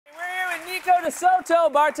Nico de Soto,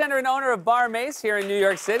 bartender and owner of Bar Mace here in New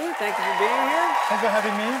York City. Thank you for being here. Thanks for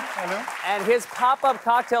having me. Hello. And his pop-up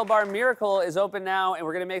cocktail bar, Miracle, is open now, and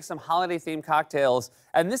we're going to make some holiday-themed cocktails.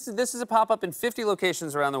 And this is a pop-up in 50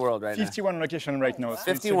 locations around the world right 51 locations right now.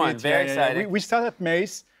 51, very exciting. We started at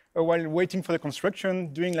Mace while waiting for the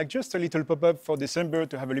construction, doing like just a little pop-up for December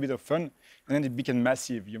to have a little bit of fun. And then it became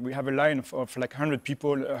massive. We have a line of like 100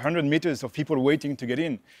 people, 100 meters of people waiting to get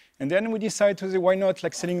in. And then we decided to say, why not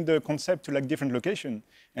like selling the concept to like different locations?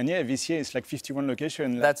 And yeah, this year it's like 51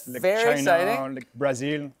 locations. That's like very China, exciting. like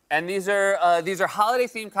Brazil. And these are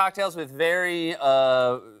holiday-themed cocktails with very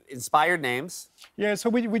inspired names. Yeah, so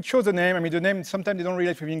we chose the name. I mean, the name, sometimes they don't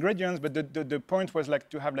relate with ingredients, but the point was like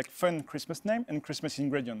to have like fun Christmas name and Christmas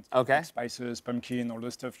ingredients. Okay. Like spices, pumpkin, all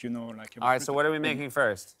the stuff, you know. Like. All right, so what are we making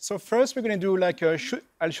first? So first we're going to do like I'll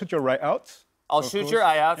shoot your rye out. I'll shoot your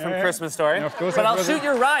eye out from Christmas Story. Yeah, of course, but I'll shoot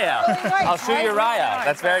your rye out. I'll shoot your rye out.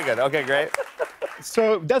 That's very good. Okay, great.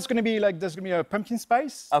 So that's going to be like, there's going to be a pumpkin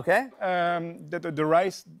spice. Okay. The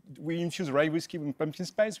rice, we infuse rye whiskey with pumpkin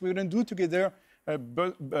spice. We're going to do together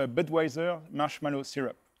Budweiser marshmallow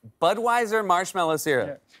syrup. Budweiser marshmallow syrup.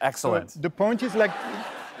 Yeah. Excellent. So the point is like,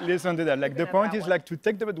 listen to that. Like the point is like to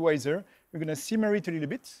take the Budweiser, we're going to simmer it a little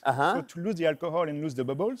bit. So to lose the alcohol and lose the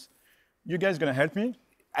bubbles. You guys going to help me?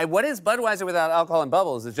 What is Budweiser without alcohol and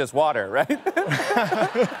bubbles? It's just water, right?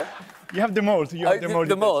 You have the mold. You have the mold.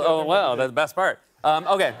 The mold. Oh, wow, that's the best part.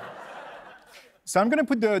 Okay. So I'm going to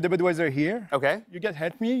put the Budweiser here. Okay. You guys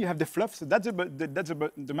help me. You have the fluff. So that's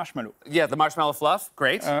the marshmallow. Yeah, the marshmallow fluff.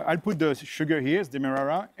 Great. I'll put the sugar here, it's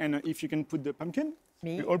Demerara. And if you can put the pumpkin.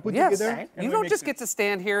 Me? We all put yes. together. You don't just get to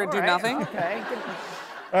stand here and do nothing. Okay.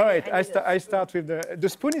 All right. I start with the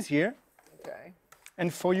spoon is here. Okay.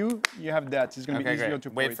 And for you, you have that. It's going to be easier to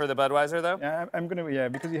pour. Wait for the Budweiser, though? Yeah, I'm going to,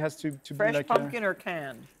 because it has to Fresh be like pumpkin or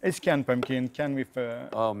canned? It's canned pumpkin, canned with...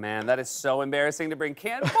 Oh, man, that is so embarrassing to bring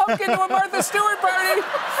canned pumpkin to a Martha Stewart party.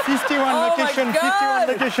 51 location, 51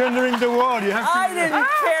 location during the war. You have to... I didn't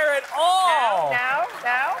care at all. Now?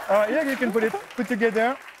 Yeah, you can put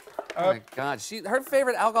together. Oh, my God. Her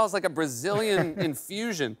favorite alcohol is like a Brazilian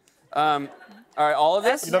infusion. All right, all of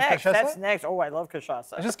this? You love cachaça? That's next. Oh, I love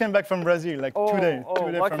cachaça. I just came back from Brazil, like 2 days.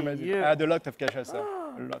 2 days lucky from Brazil. you. I had a lot of cachaça.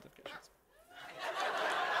 A lot of cachaça.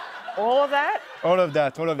 All of that? All of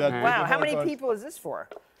that. Wow, how many people is this for?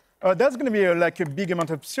 That's going to be like a big amount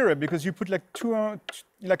of syrup because you put like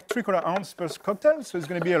 3/4 ounce per cocktail, so it's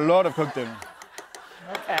going to be a lot of cocktail.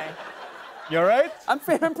 Okay. You all right? I'm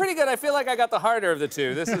pretty good. I feel like I got the harder of the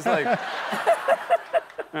two. This is like...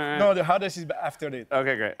 Right. No, the hardest is after that.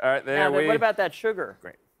 Okay, great. All right, What about that sugar?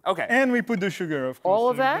 Great. Okay. And we put the sugar, of course. All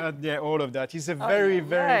of that? Yeah, all of that. It's a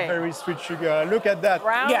very sweet sugar. Look at that.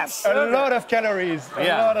 Brown A sugar. lot of calories. A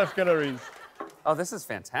lot of calories. Oh, this is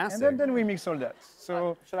fantastic. And then we mix all that.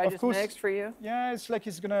 So should I just mix for you? Yeah, it's like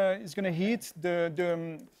it's gonna heat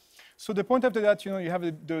So the point after that, you have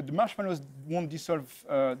the marshmallows won't dissolve.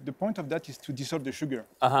 The point of that is to dissolve the sugar.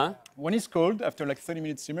 When it's cold, after like 30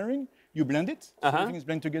 minutes simmering, you blend it. So everything is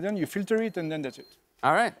blended together, and you filter it, and then that's it.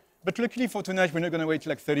 All right. But luckily for tonight, we're not going to wait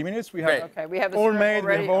like 30 minutes. We have we have the all syrup made.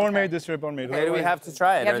 already? We have all made the syrup all made. Okay, do we have to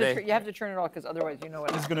try it? You have to turn it off because otherwise you know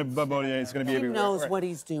what. It's going to bubble. Yeah, it's going to be everywhere. He knows what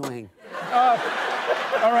he's doing.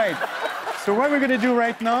 All right. So what we're going to do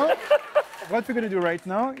right now?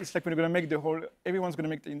 Is like we're going to make everyone's going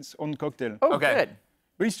to make its own cocktail. Oh, good.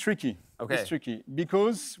 But it's tricky. Okay. It's tricky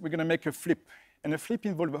because we're going to make a flip. And a flip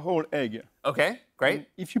involves a whole egg. Okay, great. And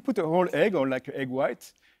if you put a whole egg or like an egg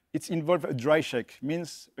white, it's involved a dry shake,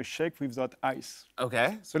 means a shake without ice.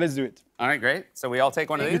 Okay. So let's do it. All right, great. So we all take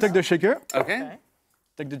one of these? You take the shaker. Okay.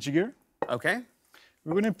 Take the jigger. Okay.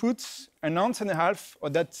 We're going to put 1.5 ounces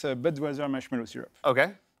of that Budweiser marshmallow syrup. Okay.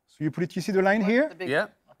 So you put it, you see the line here? Yeah.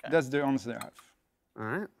 Okay. That's the 1.5 ounces. All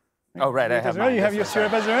right. Oh, right, I have mine. You have your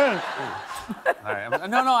syrup as well. All right.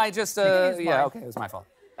 No, I just, yeah, okay, it was my fault.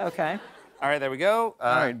 Okay. All right, there we go.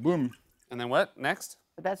 All right, boom. And then what? Next?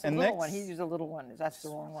 But that's the little one. He used a little one. That's the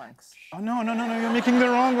wrong one. Oh, no, you're making the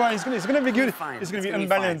wrong one. It's going to be good. Fine. It's going to be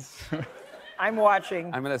unbalanced. I'm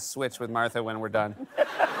watching. I'm going to switch with Martha when we're done.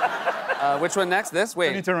 Which one next? This? Wait.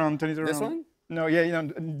 Turn it around. This one? No, yeah,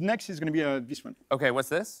 next is going to be this one. Okay, what's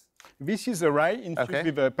this? This is a rye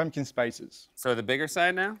infused with pumpkin spices. So the bigger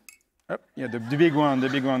side now? Yeah, the big one.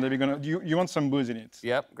 You want some booze in it.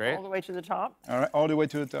 Yep, great. All the way to the top? All right, all the way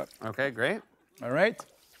to the top. Okay, great. All right.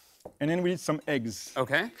 And then we need some eggs.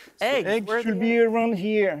 Okay. So eggs should be around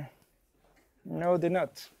here. No, they're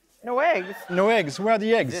not. No eggs? No eggs. Where are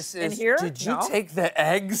the eggs? This in is, here? Did you take the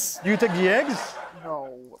eggs? You take the eggs?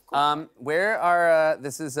 No. Where are,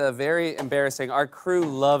 this is very embarrassing. Our crew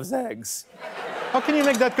loves eggs. How can you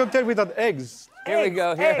make that cocktail without eggs? Here we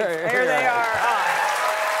go. Here they are.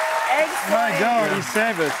 Eggs. My God, he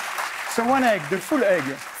saved us. So one egg, the full egg.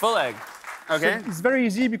 Full egg. Okay. So it's very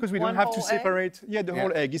easy because we One don't have to whole egg? separate. Yeah, the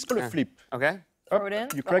whole egg. It's called a flip. Okay. Throw it in. You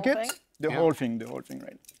the crack whole it. thing? The whole thing,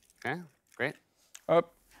 right? Okay. Great.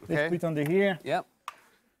 Up. Okay. Let's put it under here. Yep.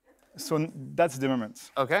 So that's the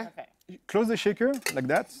moment. Okay. Okay. You close the shaker like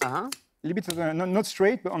that. Uh-huh. A little bit, not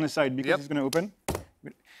straight, but on the side because it's going to open.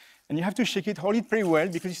 And you have to shake it, hold it pretty well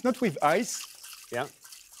because it's not with ice. Yeah.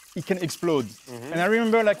 It can explode. And I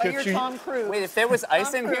remember like But you're Tom Cruise. Wait, if there was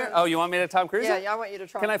ice in here? Cruise. Oh, you want me to Tom Cruise? Yeah, it? I want you to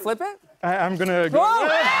try. Can I flip it? I'm going to go. Whoa!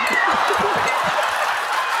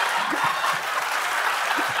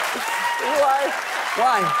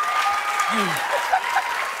 Why?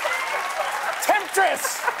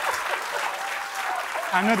 Temptress!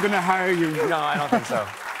 I'm not going to hire you. No, I don't think so.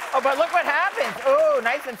 Oh, but look what happens. Oh,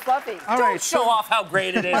 nice and fluffy. All Don't right, show off how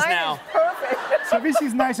great it is Mine now. is perfect. so this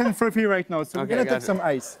is nice and fluffy right now. So Okay, we're going to take gotcha. some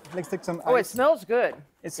ice. Let's take some Oh, it ice. smells good.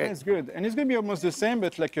 It smells good. And it's going to be almost the same,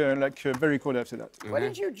 but like very cold after that. What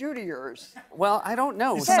did you do to yours? Well, I don't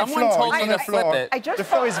know. It's on the Someone floor, told it's me on to the floor. flip it. I just The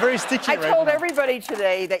floor told- is very sticky I right told now. everybody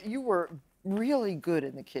today that you were really good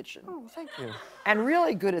in the kitchen Oh, thank you. and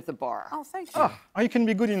really good at the bar. Oh, thank you. Or you can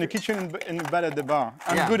be good in the kitchen and bad at the bar.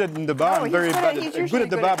 I'm Yeah. good in the bar. Oh, I'm very he's bad he's at, good usually at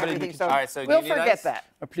the bar, but in the everything, kitchen. so All right, so do we'll you need forget ice? that.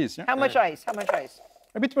 Please, yeah. How much ice? How much ice?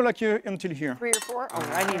 A bit more like until here. 3 or 4? Oh,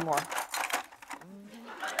 I need more.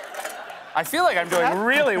 I feel like I'm doing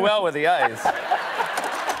really well with the ice.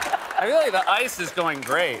 I feel like the ice is going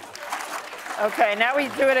great. Okay, now we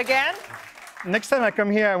do it again. Next time I come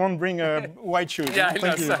here, I won't bring white shoes. Yeah, I know,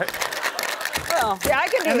 Thank you. sorry. Well, Yeah, I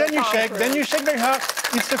can do And it. then you Tom shake. Cruise. Then you shake very hard.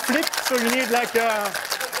 It's a flip, so you need like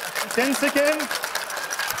 10 seconds.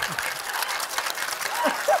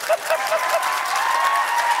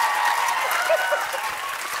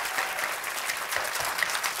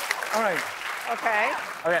 All right. Okay,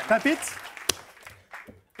 okay. Tap it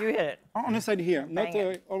you hit it. on the side here, not Bang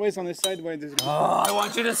it. always on the side where there's. Oh, I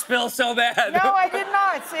want you to spill so bad. No, I did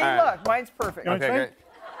not. See, right. look, mine's perfect. You wanna Okay,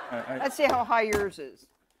 try? great. Let's see how high yours is.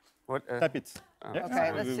 What? Tap it. Yeah.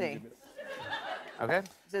 Okay, let's see. Okay.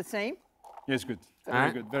 Is it the same? Yes, good. All Very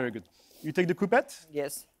right. good. Very good. You take the coupette,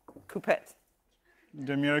 Yes. Coupette.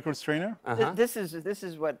 the miracle strainer. This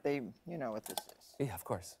is what they, you know what this is. Yeah, of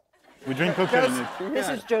course. We drink coffee in it. This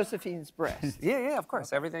is Josephine's breast. Yeah, of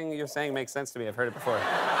course. Everything you're saying makes sense to me. I've heard it before.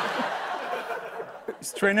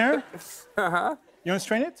 Strainer. You want to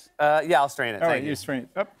strain it? Yeah, I'll strain it. All right, Thank you. you strain it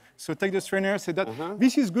up. So take the strainer. So that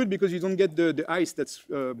this is good because you don't get the ice that's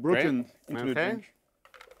broken into the Okay. drink.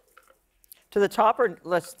 To the top or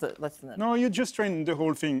less than that? No, you just strain the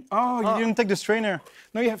whole thing. Oh, you didn't take the strainer.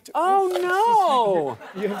 No, you have to. Oh,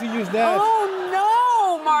 no. You have to use that. Oh,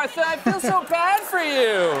 no, Martha. I feel so bad for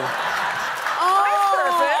you.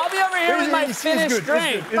 Oh, I'll be over here with my It's finished good,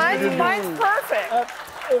 drink. It's good, it's good. Mine's perfect. Look.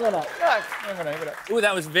 Ooh,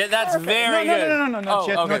 that's very No, good. no, not Oh,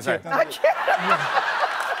 yet, okay, not sorry. yet. Not yet.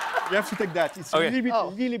 You have to take that. It's Okay. a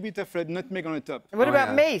little bit of nutmeg on the top. What Oh, about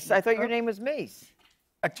yeah. mace? I thought your name was Mace.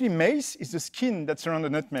 Actually, mace is the skin that's around the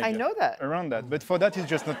nutmeg. I know that. Around that, but for that, it's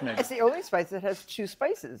just nutmeg. It's the only spice that has 2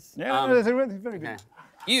 spices. Yeah, that's very good. Okay.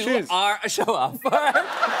 You Cheers. are a show-off. Nico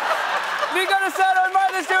de Soto and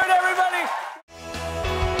Martha Stewart, everybody.